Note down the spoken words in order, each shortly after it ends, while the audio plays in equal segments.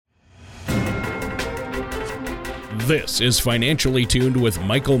This is Financially Tuned with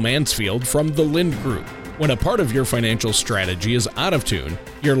Michael Mansfield from the Lind Group. When a part of your financial strategy is out of tune,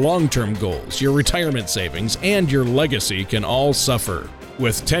 your long-term goals, your retirement savings, and your legacy can all suffer.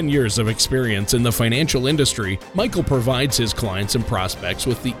 With 10 years of experience in the financial industry, Michael provides his clients and prospects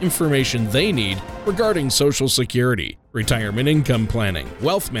with the information they need regarding Social Security, retirement income planning,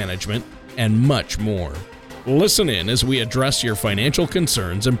 wealth management, and much more. Listen in as we address your financial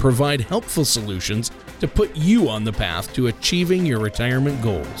concerns and provide helpful solutions to put you on the path to achieving your retirement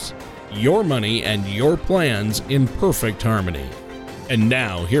goals. Your money and your plans in perfect harmony. And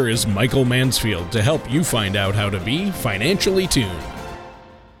now, here is Michael Mansfield to help you find out how to be financially tuned.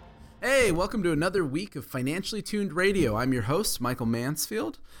 Hey, welcome to another week of Financially Tuned Radio. I'm your host, Michael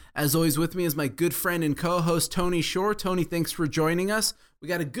Mansfield. As always, with me is my good friend and co-host, Tony Shore. Tony, thanks for joining us. We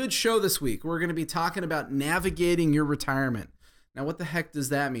got a good show this week. We're going to be talking about navigating your retirement. Now, what the heck does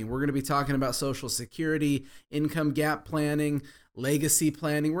that mean? We're going to be talking about Social Security, income gap planning, legacy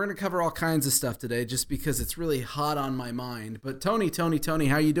planning. We're going to cover all kinds of stuff today just because it's really hot on my mind. But Tony, how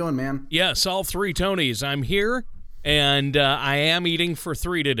you doing, man? Yes, all three Tonys. I'm here, and I am eating for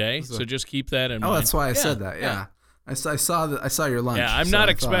three today, so just keep that in mind. Oh, that's why I said that, yeah. I saw your lunch. Yeah, I'm not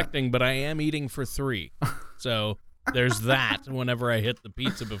expecting, but I am eating for three. So there's that whenever I hit the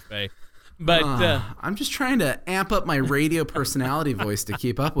pizza buffet. But I'm just trying to amp up my radio personality voice to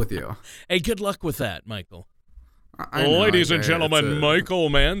keep up with you. Hey, good luck with that, Michael. Ladies and gentlemen, Michael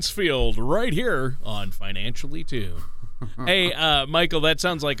Mansfield right here on Financially Tuned. Hey, Michael, that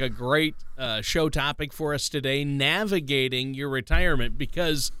sounds like a great show topic for us today, navigating your retirement,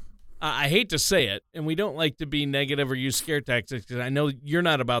 because I hate to say it, and we don't like to be negative or use scare tactics, because I know you're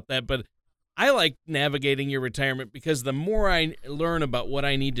not about that, but I like navigating your retirement because the more I learn about what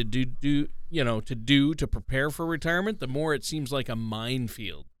I need to do to prepare for retirement, the more it seems like a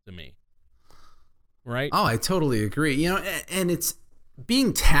minefield to me. Right? Oh, I totally agree. And it's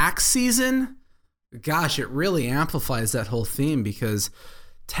being tax season. Gosh, it really amplifies that whole theme because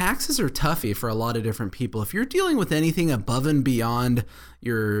taxes are toughy for a lot of different people. If you're dealing with anything above and beyond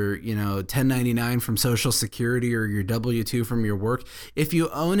your, 1099 from Social Security or your W-2 from your work, if you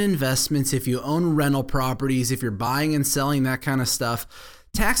own investments, if you own rental properties, if you're buying and selling that kind of stuff,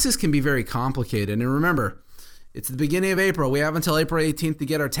 taxes can be very complicated. And remember, it's the beginning of April. We have until April 18th to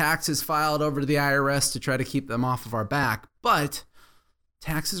get our taxes filed over to the IRS to try to keep them off of our back. But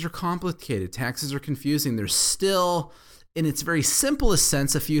taxes are complicated. Taxes are confusing. There's still, in its very simplest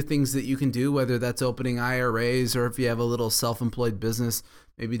sense, a few things that you can do, whether that's opening IRAs or if you have a little self-employed business,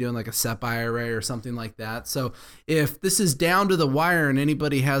 maybe doing like a SEP IRA or something like that. So if this is down to the wire and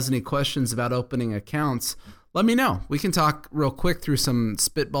anybody has any questions about opening accounts, let me know. We can talk real quick through some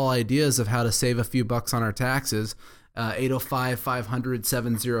spitball ideas of how to save a few bucks on our taxes.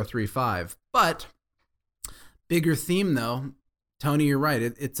 805-500-7035. But bigger theme though, Tony, you're right.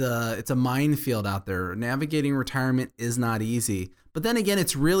 It's a minefield out there. Navigating retirement is not easy. But then again,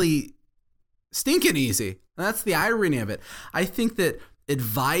 it's really stinking easy. And that's the irony of it. I think that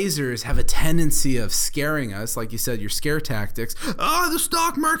advisors have a tendency of scaring us, like you said, your scare tactics. Oh, the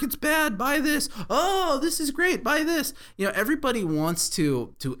stock market's bad, buy this. Oh, this is great, buy this. Everybody wants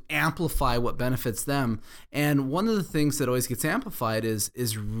to amplify what benefits them. And one of the things that always gets amplified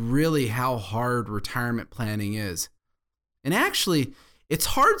is really how hard retirement planning is. And actually, it's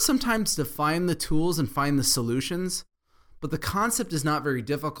hard sometimes to find the tools and find the solutions, but the concept is not very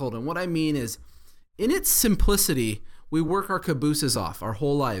difficult. And what I mean is, in its simplicity, we work our cabooses off our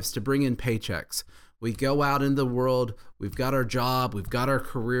whole lives to bring in paychecks. We go out in the world, we've got our job, we've got our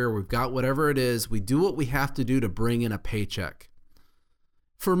career, we've got whatever it is. We do what we have to do to bring in a paycheck.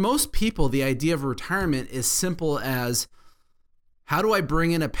 For most people, the idea of retirement is simple as, how do I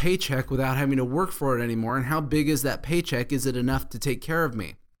bring in a paycheck without having to work for it anymore? And how big is that paycheck? Is it enough to take care of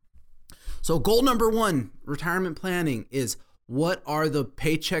me? So goal number one, retirement planning, is what are the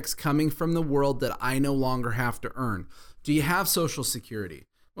paychecks coming from the world that I no longer have to earn? Do you have Social Security?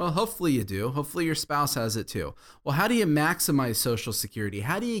 Well, hopefully you do. Hopefully your spouse has it too. Well, how do you maximize Social Security?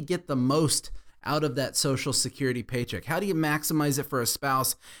 How do you get the most out of that Social Security paycheck? How do you maximize it for a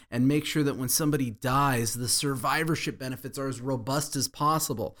spouse and make sure that when somebody dies, the survivorship benefits are as robust as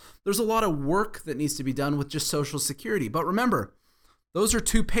possible? There's a lot of work that needs to be done with just Social Security. But remember, those are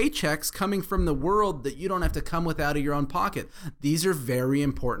two paychecks coming from the world that you don't have to come with out of your own pocket. These are very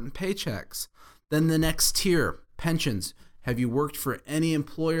important paychecks. Then the next tier, pensions. Have you worked for any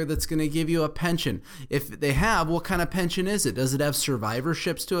employer that's going to give you a pension? If they have, what kind of pension is it? Does it have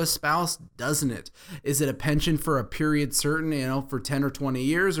survivorships to a spouse? Doesn't it? Is it a pension for a period certain, for 10 or 20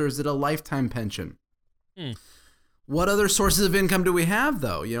 years, or is it a lifetime pension? What other sources of income do we have,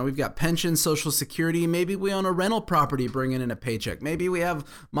 though? We've got pension, Social Security. Maybe we own a rental property bringing in a paycheck. Maybe we have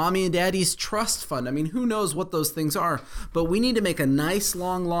mommy and daddy's trust fund. I mean, who knows what those things are? But we need to make a nice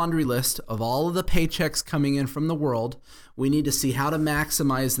long laundry list of all of the paychecks coming in from the world. We need to see how to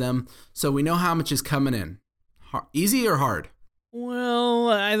maximize them so we know how much is coming in. Easy or hard? Well,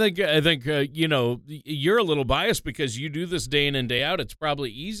 I think you're a little biased because you do this day in and day out. It's probably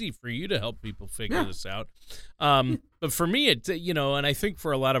easy for you to help people figure this out. But for me, and I think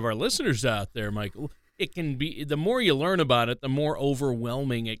for a lot of our listeners out there, Michael, it can be, the more you learn about it, the more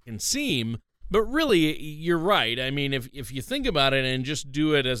overwhelming it can seem. But really, you're right. I mean, if you think about it and just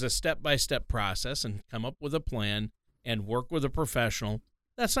do it as a step-by-step process and come up with a plan and work with a professional,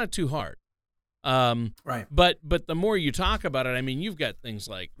 that's not too hard. Right. But the more you talk about it, I mean, you've got things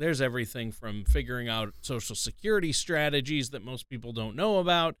like, there's everything from figuring out Social Security strategies that most people don't know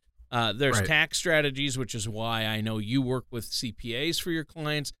about. There's tax strategies, which is why I know you work with CPAs for your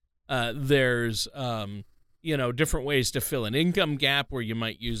clients. There's different ways to fill an income gap where you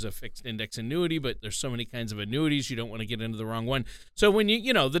might use a fixed index annuity, but there's so many kinds of annuities, you don't want to get into the wrong one. So when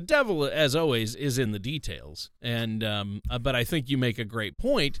the devil, as always, is in the details. And but I think you make a great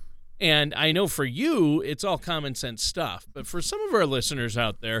point. And I know for you, it's all common sense stuff. But for some of our listeners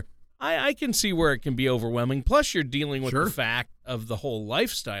out there, I can see where it can be overwhelming. Plus, you're dealing with the fact of the whole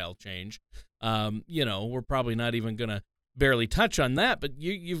lifestyle change. We're probably not even going to barely touch on that, but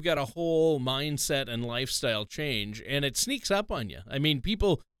you've got a whole mindset and lifestyle change, and it sneaks up on you. I mean,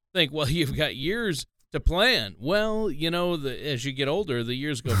 people think, well, you've got years to plan. Well, as you get older, the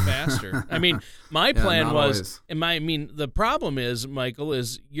years go faster. I mean, my plan was, the problem is, Michael,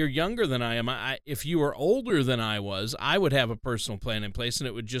 is you're younger than I am. If you were older than I was, I would have a personal plan in place, and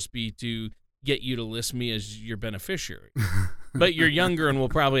it would just be to get you to list me as your beneficiary. But you're younger and will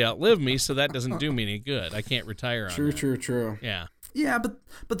probably outlive me, so that doesn't do me any good. I can't retire on that. True. Yeah. Yeah,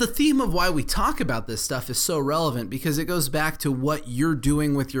 but the theme of why we talk about this stuff is so relevant because it goes back to what you're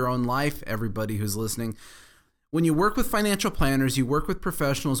doing with your own life, everybody who's listening. When you work with financial planners, you work with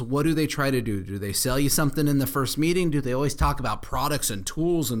professionals, what do they try to do? Do they sell you something in the first meeting? Do they always talk about products and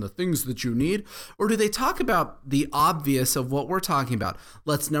tools and the things that you need? Or do they talk about the obvious of what we're talking about?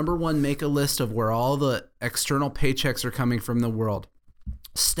 Let's, number one, make a list of where all the external paychecks are coming from the world.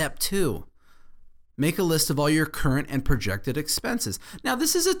 Step two, make a list of all your current and projected expenses. Now,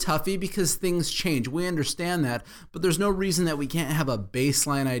 this is a toughie because things change. We understand that, but there's no reason that we can't have a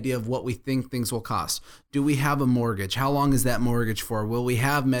baseline idea of what we think things will cost. Do we have a mortgage? How long is that mortgage for? Will we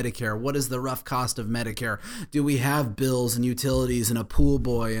have Medicare? What is the rough cost of Medicare? Do we have bills and utilities and a pool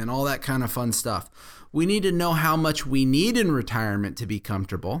boy and all that kind of fun stuff? We need to know how much we need in retirement to be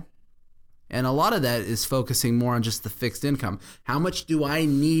comfortable. And a lot of that is focusing more on just the fixed income. How much do I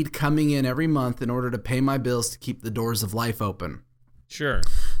need coming in every month in order to pay my bills to keep the doors of life open? Sure.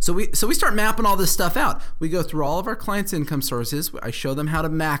 So we start mapping all this stuff out. We go through all of our clients' income sources. I show them how to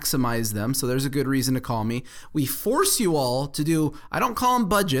maximize them. So there's a good reason to call me. We force you all to do, I don't call them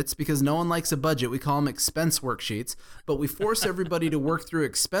budgets because no one likes a budget. We call them expense worksheets. But we force everybody to work through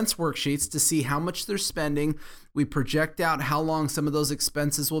expense worksheets to see how much they're spending. We project out how long some of those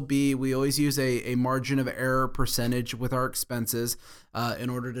expenses will be. We always use a margin of error percentage with our expenses in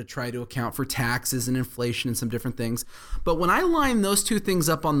order to try to account for taxes and inflation and some different things. But when I line those two things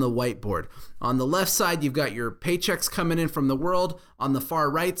up on the whiteboard, on the left side, you've got your paychecks coming in from the world. On the far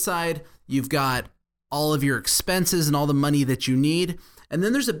right side, you've got all of your expenses and all the money that you need. And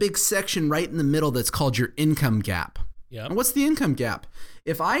then there's a big section right in the middle that's called your income gap. Yeah. And what's the income gap?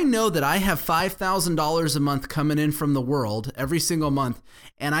 If I know that I have $5,000 a month coming in from the world every single month,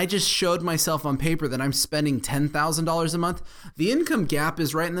 and I just showed myself on paper that I'm spending $10,000 a month, the income gap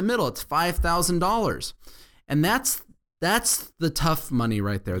is right in the middle. It's $5,000. And that's the tough money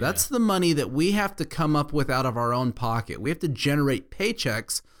right there. Yeah. That's the money that we have to come up with out of our own pocket. We have to generate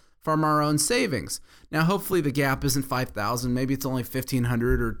paychecks from our own savings. Now, hopefully the gap isn't $5,000. Maybe it's only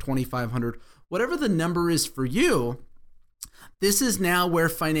 $1,500 or $2,500. Whatever the number is for you, this is now where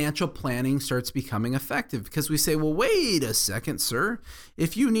financial planning starts becoming effective because we say, well, wait a second, sir.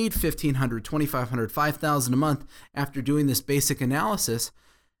 If you need $1,500, $2,500, $5,000 a month after doing this basic analysis,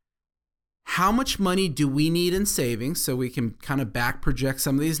 how much money do we need in savings so we can kind of back project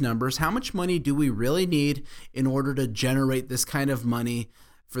some of these numbers? How much money do we really need in order to generate this kind of money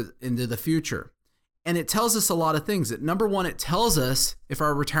into the future? And it tells us a lot of things. Number one, it tells us if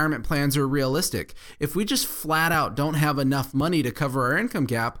our retirement plans are realistic. If we just flat out don't have enough money to cover our income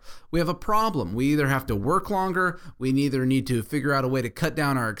gap, we have a problem. We either have to work longer, we either need to figure out a way to cut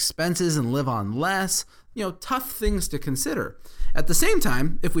down our expenses and live on less. tough things to consider. At the same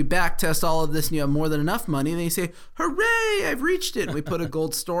time, if we back test all of this and you have more than enough money, then you say, hooray, I've reached it. And we put a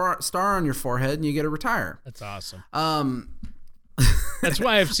gold star on your forehead and you get to retire. That's awesome. That's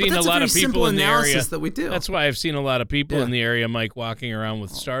why I've seen a lot of people in the area. That we do. That's why I've seen a lot of people in the area, Mike, walking around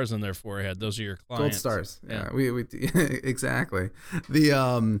with stars on their forehead. Those are your clients. Gold stars. Yeah, we exactly.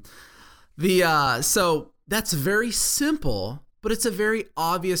 So that's very simple, but it's a very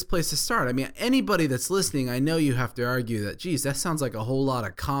obvious place to start. I mean, anybody that's listening, I know you have to argue that, geez, that sounds like a whole lot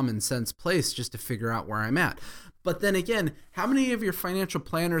of common sense place just to figure out where I'm at. But then again, how many of your financial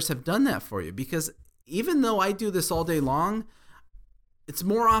planners have done that for you? Because even though I do this all day long, it's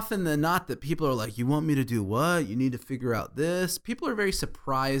more often than not that people are like, you want me to do what? You need to figure out this. People are very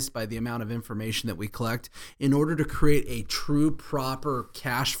surprised by the amount of information that we collect in order to create a true, proper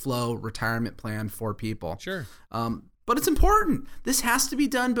cash flow retirement plan for people. Sure. But it's important. This has to be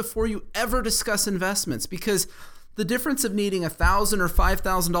done before you ever discuss investments, because the difference of needing $1,000 or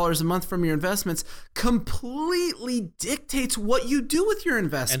 $5,000 a month from your investments completely dictates what you do with your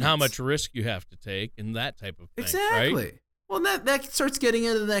investments. And how much risk you have to take and that type of thing. Exactly. Right? Well, that starts getting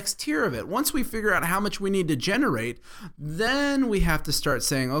into the next tier of it. Once we figure out how much we need to generate, then we have to start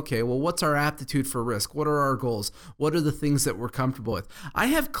saying, okay, well, what's our aptitude for risk? What are our goals? What are the things that we're comfortable with? I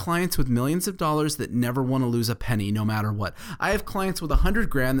have clients with millions of dollars that never want to lose a penny no matter what. I have clients with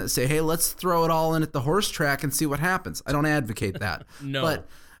 $100,000 that say, hey, let's throw it all in at the horse track and see what happens. I don't advocate that. No.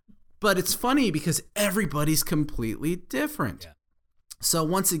 But it's funny because everybody's completely different. Yeah. So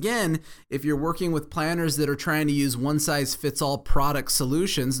once again, if you're working with planners that are trying to use one-size-fits-all product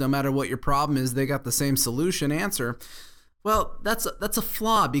solutions, no matter what your problem is, they got the same solution answer. Well, that's a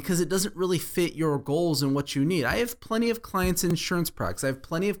flaw because it doesn't really fit your goals and what you need. I have plenty of clients in insurance products. I have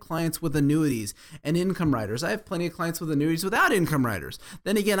plenty of clients with annuities and income riders. I have plenty of clients with annuities without income riders.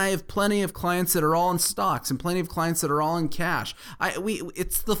 Then again, I have plenty of clients that are all in stocks and plenty of clients that are all in cash.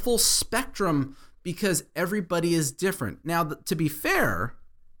 It's the full spectrum, because everybody is different. Now, to be fair,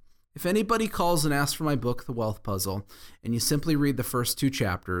 if anybody calls and asks for my book, The Wealth Puzzle, and you simply read the first 2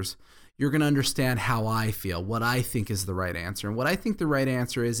 chapters, you're going to understand how I feel, what I think is the right answer. And what I think the right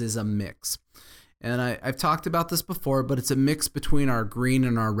answer is a mix. And I've talked about this before, but it's a mix between our green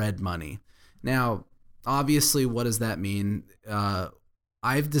and our red money. Now, obviously, what does that mean?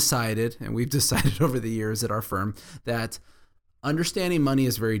 I've decided, and we've decided over the years at our firm, that understanding money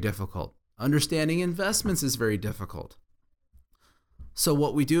is very difficult. Understanding investments is very difficult. So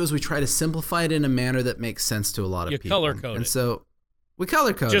what we do is we try to simplify it in a manner that makes sense to a lot of people. You color code it. And so we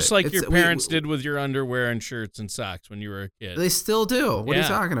color code it. Just like your parents did with your underwear and shirts and socks when you were a kid. They still do. What are you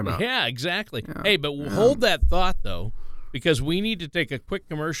talking about? Yeah, exactly. Yeah. Hey, but hold that thought, though, because we need to take a quick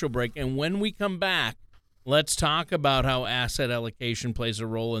commercial break. And when we come back, let's talk about how asset allocation plays a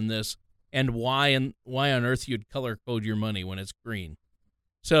role in this and why on earth you'd color code your money when it's green.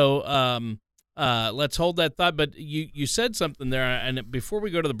 So let's hold that thought. But you said something there, and before we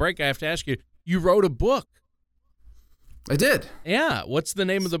go to the break, I have to ask you, you wrote a book. I did. Yeah. What's the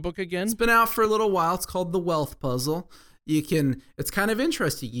name of the book again? It's been out for a little while. It's called The Wealth Puzzle. It's kind of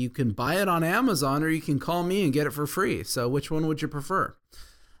interesting. You can buy it on Amazon or you can call me and get it for free. So which one would you prefer?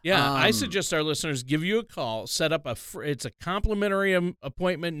 Yeah, I suggest our listeners give you a call, set up it's a complimentary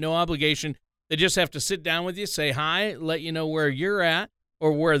appointment, no obligation. They just have to sit down with you, say hi, let you know where you're at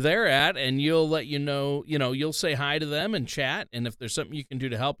or where they're at, and you'll let you know, you'll say hi to them and chat. And if there's something you can do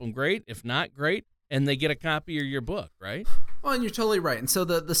to help them, great. If not, great. And they get a copy of your book, right? Well, and you're totally right. And so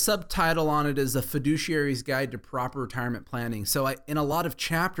the subtitle on it is A Fiduciary's Guide to Proper Retirement Planning. So in a lot of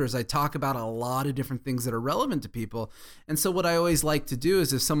chapters, I talk about a lot of different things that are relevant to people. And so what I always like to do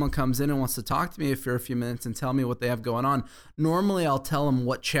is if someone comes in and wants to talk to me for a few minutes and tell me what they have going on, normally I'll tell them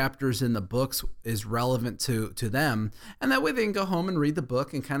what chapters in the books is relevant to them. And that way they can go home and read the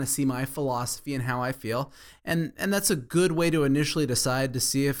book and kind of see my philosophy and how I feel. And that's a good way to initially decide to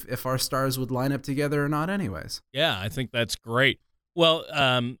see if our stars would line up together or not anyways. Yeah, I think that's great. Well,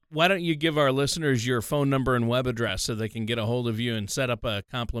 why don't you give our listeners your phone number and web address so they can get a hold of you and set up a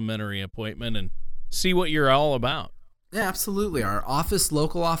complimentary appointment and see what you're all about? Yeah, absolutely. Our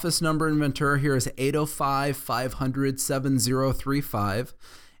local office number in Ventura here is 805-500-7035.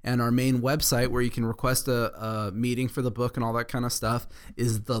 And our main website where you can request a meeting for the book and all that kind of stuff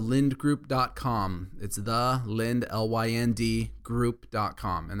is thelindgroup.com. It's LYND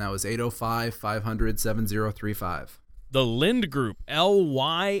group.com. And that was 805-500-7035. The Lind Group,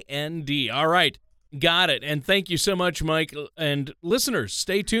 LYND. All right, got it. And thank you so much, Mike. And listeners,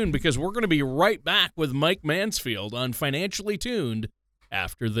 stay tuned because we're going to be right back with Mike Mansfield on Financially Tuned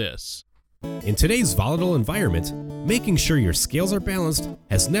after this. In today's volatile environment, making sure your scales are balanced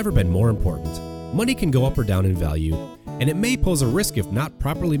has never been more important. Money can go up or down in value, and it may pose a risk if not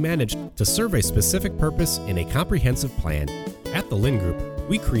properly managed to serve a specific purpose in a comprehensive plan. At the Lynn Group,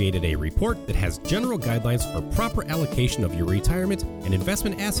 we created a report that has general guidelines for proper allocation of your retirement and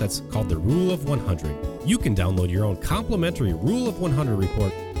investment assets called the Rule of 100. You can download your own complimentary Rule of 100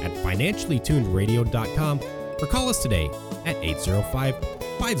 report at financiallytunedradio.com or call us today at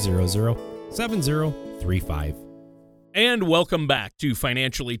 805-500-7035. And welcome back to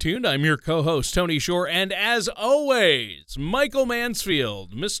Financially Tuned. I'm your co-host, Tony Shore, and as always, Michael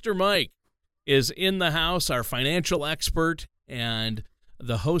Mansfield. Mr. Mike is in the house, our financial expert and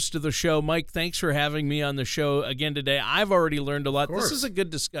the host of the show. Mike, thanks for having me on the show again today. I've already learned a lot. This is a good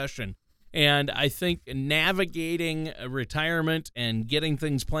discussion, and I think navigating retirement and getting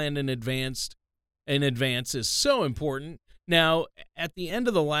things planned in advance is so important. Now, at the end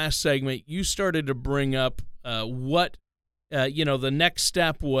of the last segment, you started to bring up the next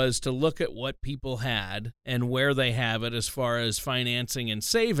step was to look at what people had and where they have it as far as financing and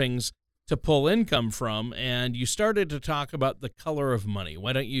savings to pull income from. And you started to talk about the color of money.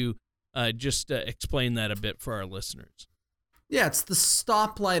 Why don't you just explain that a bit for our listeners? Yeah, it's the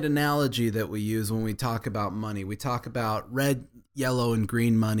stoplight analogy that we use when we talk about money. We talk about red, yellow, and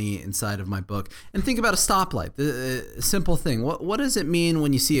green money inside of my book. And think about a stoplight, the simple thing. What does it mean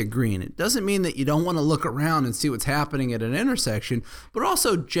when you see a green? It doesn't mean that you don't want to look around and see what's happening at an intersection, but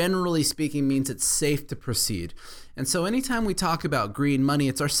also generally speaking means it's safe to proceed. And so anytime we talk about green money,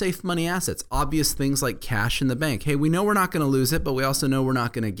 it's our safe money assets, obvious things like cash in the bank. Hey, we know we're not going to lose it, but we also know we're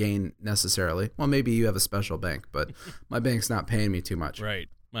not going to gain necessarily. Well, maybe you have a special bank, but my bank's not paying me too much. Right.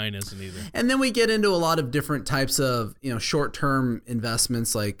 Mine isn't either. And then we get into a lot of different types of, short-term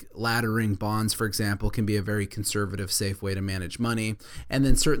investments like laddering bonds, for example, can be a very conservative, safe way to manage money. And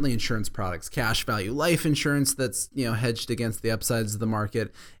then certainly insurance products, cash value life insurance that's, hedged against the upsides of the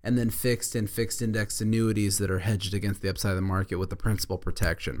market, and then fixed and fixed index annuities that are hedged against the upside of the market with the principal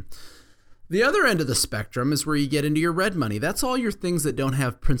protection. The other end of the spectrum is where you get into your red money. That's all your things that don't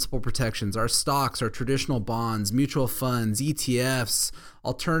have principal protections. Our stocks, our traditional bonds, mutual funds, ETFs,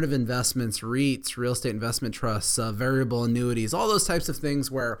 alternative investments, REITs, real estate investment trusts, variable annuities, all those types of things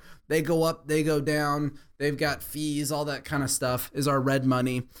where they go up, they go down, they've got fees, all that kind of stuff is our red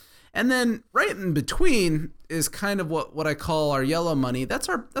money. And then right in between is kind of what I call our yellow money. That's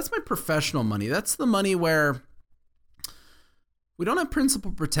my professional money. That's the money where we don't have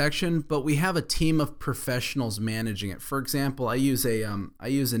principal protection, but we have a team of professionals managing it. For example, I use an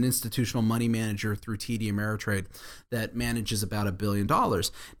institutional money manager through TD Ameritrade that manages about $1 billion.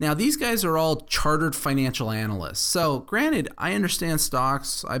 Now, these guys are all chartered financial analysts. So granted, I understand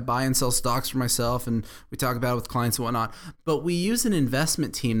stocks. I buy and sell stocks for myself, and we talk about it with clients and whatnot. But we use an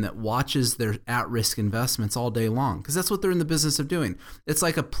investment team that watches their at-risk investments all day long because that's what they're in the business of doing. It's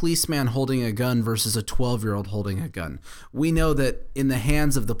like a policeman holding a gun versus a 12-year-old holding a gun. We know that in the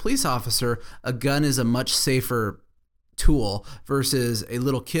hands of the police officer, a gun is a much safer tool versus a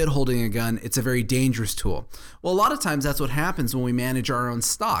little kid holding a gun. It's a very dangerous tool. Well, a lot of times that's what happens when we manage our own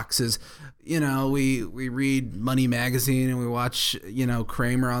stocks is, we read Money Magazine and we watch,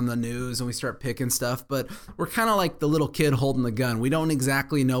 Kramer on the news and we start picking stuff, but we're kind of like the little kid holding the gun. We don't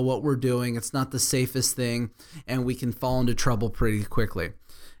exactly know what we're doing. It's not the safest thing, and we can fall into trouble pretty quickly.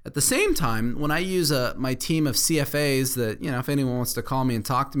 At the same time, when I use my team of CFAs that, if anyone wants to call me and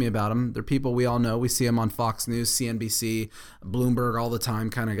talk to me about them, they're people we all know. We see them on Fox News, CNBC, Bloomberg all the time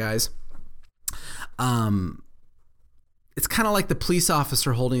kind of guys. It's kind of like the police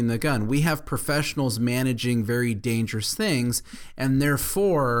officer holding the gun. We have professionals managing very dangerous things, and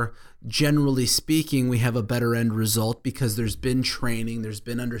therefore, generally speaking, we have a better end result because there's been training, there's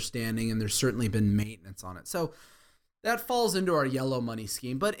been understanding, and there's certainly been maintenance on it. So that falls into our yellow money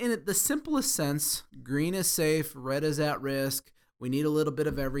scheme. But in the simplest sense, green is safe, red is at risk. We need a little bit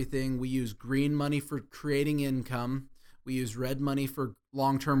of everything. We use green money for creating income. We use red money for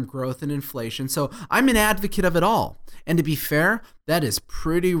long-term growth and inflation. So I'm an advocate of it all. And to be fair, that is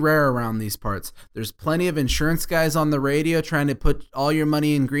pretty rare around these parts. There's plenty of insurance guys on the radio trying to put all your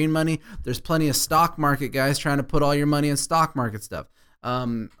money in green money. There's plenty of stock market guys trying to put all your money in stock market stuff.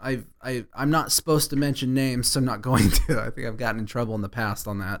 I'm not supposed to mention names, so I'm not going to. I think I've gotten in trouble in the past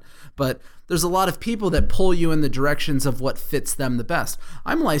on that. But there's a lot of people that pull you in the directions of what fits them the best.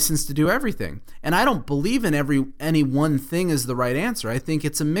 I'm licensed to do everything, and I don't believe in any one thing is the right answer. I think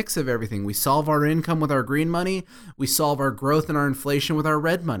it's a mix of everything. We solve our income with our green money. We solve our growth and our inflation with our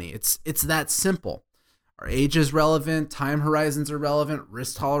red money. It's that simple. Our age is relevant. Time horizons are relevant.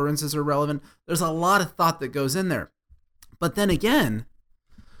 Risk tolerances are relevant. There's a lot of thought that goes in there. But then again,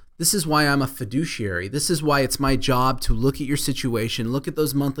 This is why I'm a fiduciary. This is why it's my job to look at your situation, look at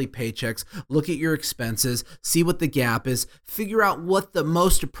those monthly paychecks, look at your expenses, see what the gap is, figure out what the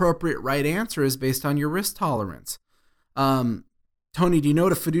most appropriate right answer is based on your risk tolerance. Tony, do you know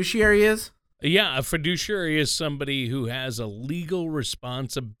what a fiduciary is? Yeah, a fiduciary is somebody who has a legal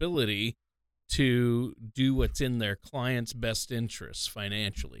responsibility to do what's in their client's best interests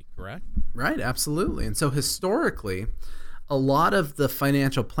financially, correct? Right, absolutely. And so historically, a lot of the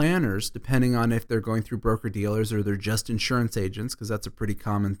financial planners, depending on if they're going through broker-dealers or they're just insurance agents, because that's a pretty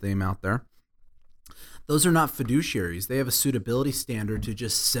common theme out there, those are not fiduciaries. They have a suitability standard to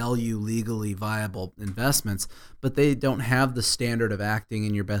just sell you legally viable investments, but they don't have the standard of acting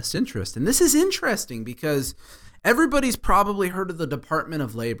in your best interest. And this is interesting because everybody's probably heard of the Department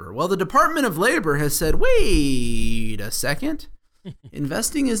of Labor. Well, the Department of Labor has said, wait a second,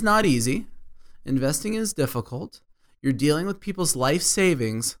 investing is not easy. Investing is difficult. You're dealing with people's life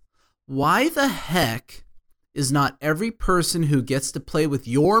savings. Why the heck is not every person who gets to play with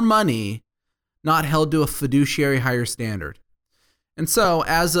your money not held to a fiduciary higher standard? And so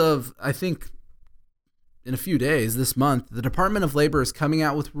as of, I think, in a few days, this month, the Department of Labor is coming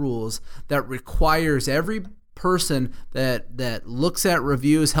out with rules that requires every person that looks at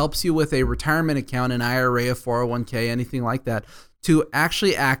reviews, helps you with a retirement account, an IRA, a 401k, anything like that, to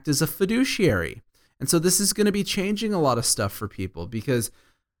actually act as a fiduciary. And so this is going to be changing a lot of stuff for people because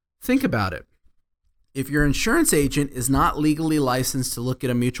think about it. If your insurance agent is not legally licensed to look at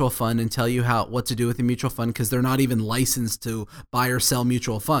a mutual fund and tell you what to do with a mutual fund because they're not even licensed to buy or sell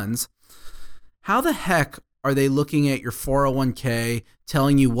mutual funds, how the heck are they looking at your 401k,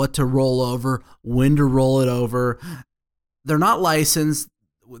 telling you what to roll over, when to roll it over? They're not licensed.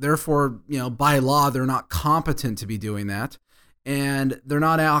 Therefore, by law, they're not competent to be doing that. And they're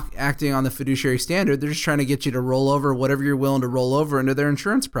not acting on the fiduciary standard. They're just trying to get you to roll over whatever you're willing to roll over into their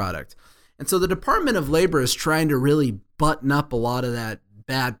insurance product. And so the Department of Labor is trying to really button up a lot of that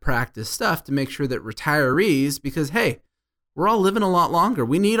bad practice stuff to make sure that retirees, because, hey, we're all living a lot longer.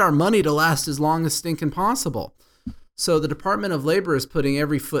 We need our money to last as long as stinking possible. So the Department of Labor is putting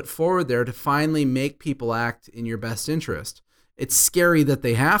every foot forward there to finally make people act in your best interest. It's scary that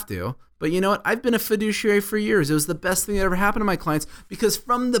they have to, but you know what? I've been a fiduciary for years. It was the best thing that ever happened to my clients because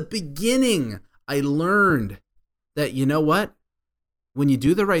from the beginning, I learned that, you know what? When you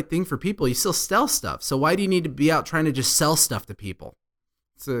do the right thing for people, you still sell stuff. So why do you need to be out trying to just sell stuff to people?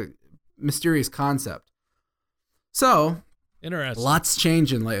 It's a mysterious concept. So, interesting. Lots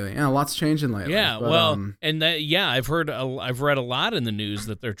changing lately. Yeah, Yeah, but, well, and that, I've read a lot in the news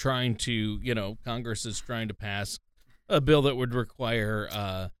that they're trying to, Congress is trying to pass a bill that would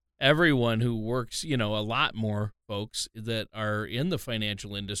require everyone who works, a lot more folks that are in the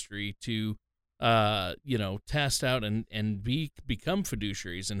financial industry to test out and become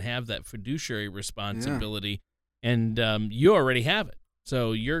fiduciaries and have that fiduciary responsibility. Yeah. And you already have it.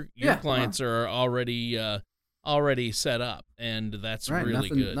 So your clients are already set up, and that's right, really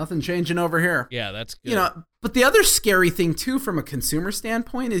good. Nothing changing over here. Yeah, that's good. But the other scary thing too, from a consumer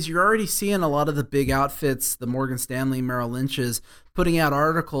standpoint, is you're already seeing a lot of the big outfits, the Morgan Stanley, Merrill Lynch's, putting out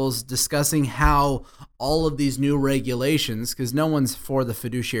articles discussing how all of these new regulations, because no one's for the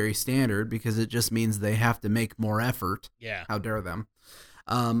fiduciary standard because it just means they have to make more effort. Yeah. How dare them?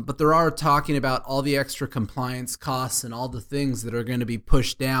 But there are talking about all the extra compliance costs and all the things that are going to be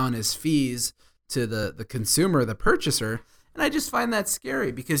pushed down as fees to the consumer, the purchaser. And I just find that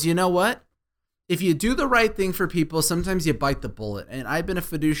scary because you know what? If you do the right thing for people, sometimes you bite the bullet. And I've been a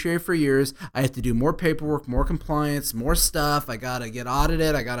fiduciary for years. I have to do more paperwork, more compliance, more stuff. I got to get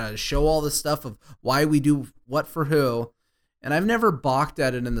audited. I got to show all the stuff of why we do what for who. And I've never balked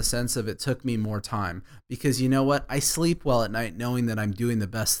at it in the sense of it took me more time because you know what? I sleep well at night knowing that I'm doing the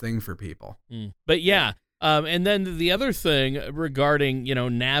best thing for people. But yeah. And then the other thing regarding,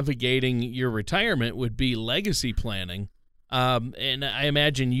 navigating your retirement would be legacy planning. And I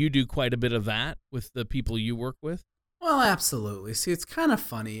imagine you do quite a bit of that with the people you work with. Well, absolutely. See, it's kind of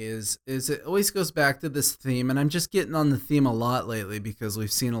funny is it always goes back to this theme, and I'm just getting on the theme a lot lately because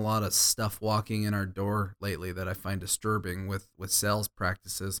we've seen a lot of stuff walking in our door lately that I find disturbing with sales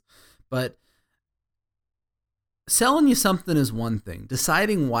practices. But selling you something is one thing.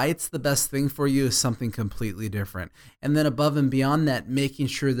 Deciding why it's the best thing for you is something completely different. And then above and beyond that, making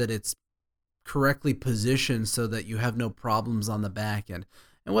sure that it's correctly positioned so that you have no problems on the back end.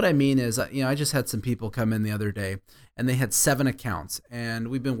 And what I mean is, I just had some people come in the other day and they had 7 accounts and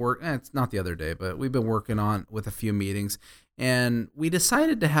we've been it's not the other day, but we've been working on with a few meetings and we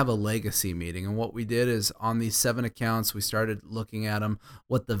decided to have a legacy meeting. And what we did is on these 7 accounts, we started looking at them,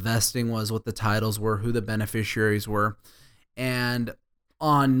 what the vesting was, what the titles were, who the beneficiaries were. And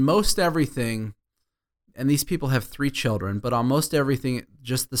on most everything, and these people have 3 children, but on most everything,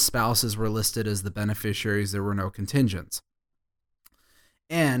 just the spouses were listed as the beneficiaries. There were no contingents.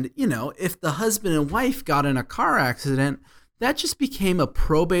 And, if the husband and wife got in a car accident, that just became a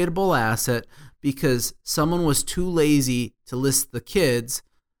probatable asset because someone was too lazy to list the kids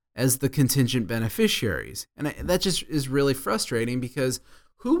as the contingent beneficiaries. And that just is really frustrating because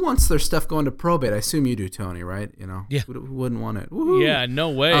who wants their stuff going to probate? I assume you do, Tony, right? Yeah. Who wouldn't want it? Woo-hoo. Yeah, no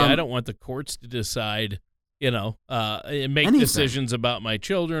way. I don't want the courts to decide, make anything. decisions about my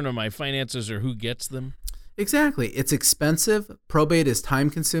children or my finances or who gets them. Exactly. It's expensive. Probate is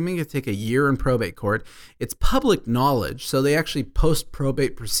time-consuming. It take a year in probate court. It's public knowledge, so they actually post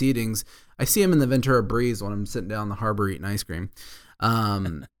probate proceedings. I see them in the Ventura Breeze when I'm sitting down in the harbor eating ice cream.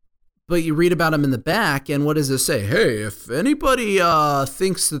 But you read about them in the back, and what does it say? Hey, if anybody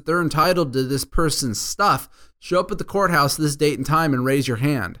thinks that they're entitled to this person's stuff, show up at the courthouse this date and time and raise your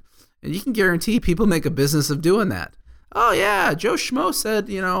hand. And you can guarantee people make a business of doing that. Oh, yeah, Joe Schmo said,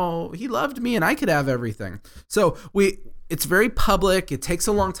 he loved me and I could have everything. So it's very public. It takes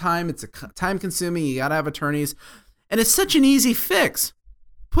a long time. It's time-consuming. You got to have attorneys. And it's such an easy fix.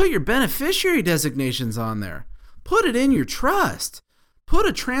 Put your beneficiary designations on there. Put it in your trust. Put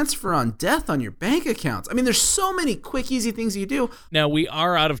a transfer on death on your bank accounts. I mean, there's so many quick, easy things you do. Now, we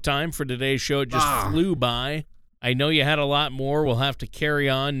are out of time for today's show. It just flew by. I know you had a lot more. We'll have to carry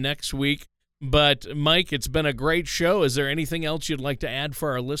on next week. But, Mike, it's been a great show. Is there anything else you'd like to add for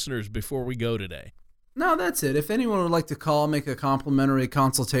our listeners before we go today? No, that's it. If anyone would like to call, make a complimentary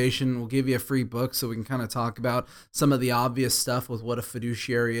consultation, we'll give you a free book so we can kind of talk about some of the obvious stuff with what a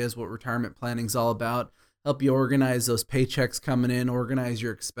fiduciary is, what retirement planning is all about, help you organize those paychecks coming in, organize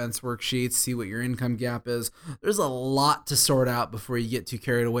your expense worksheets, see what your income gap is. There's a lot to sort out before you get too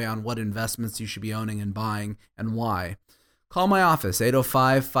carried away on what investments you should be owning and buying and why. Call my office,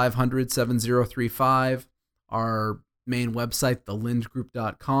 805-500-7035, our main website,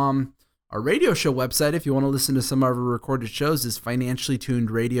 thelindgroup.com. Our radio show website, if you want to listen to some of our recorded shows, is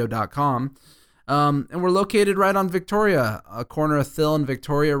financiallytunedradio.com. And we're located right on Victoria, a corner of Thill and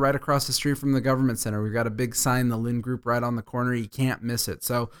Victoria, right across the street from the Government Center. We've got a big sign, The Lind Group, right on the corner. You can't miss it.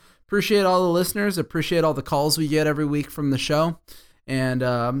 So appreciate all the listeners. Appreciate all the calls we get every week from the show. And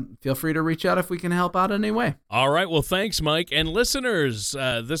feel free to reach out if we can help out in any way. All right. Well, thanks, Mike. And listeners,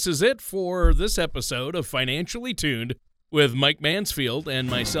 this is it for this episode of Financially Tuned with Mike Mansfield and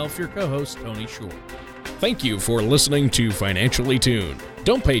myself, your co-host, Tony Shore. Thank you for listening to Financially Tuned.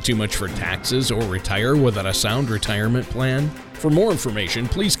 Don't pay too much for taxes or retire without a sound retirement plan. For more information,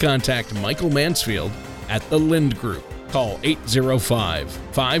 please contact Michael Mansfield at the Lind Group. Call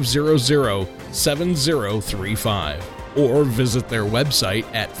 805-500-7035 or visit their website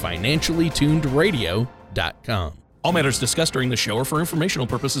at financiallytunedradio.com. All matters discussed during the show are for informational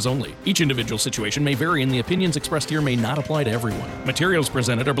purposes only. Each individual situation may vary, and the opinions expressed here may not apply to everyone. Materials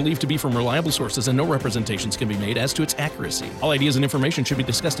presented are believed to be from reliable sources, and no representations can be made as to its accuracy. All ideas and information should be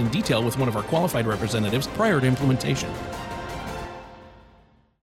discussed in detail with one of our qualified representatives prior to implementation.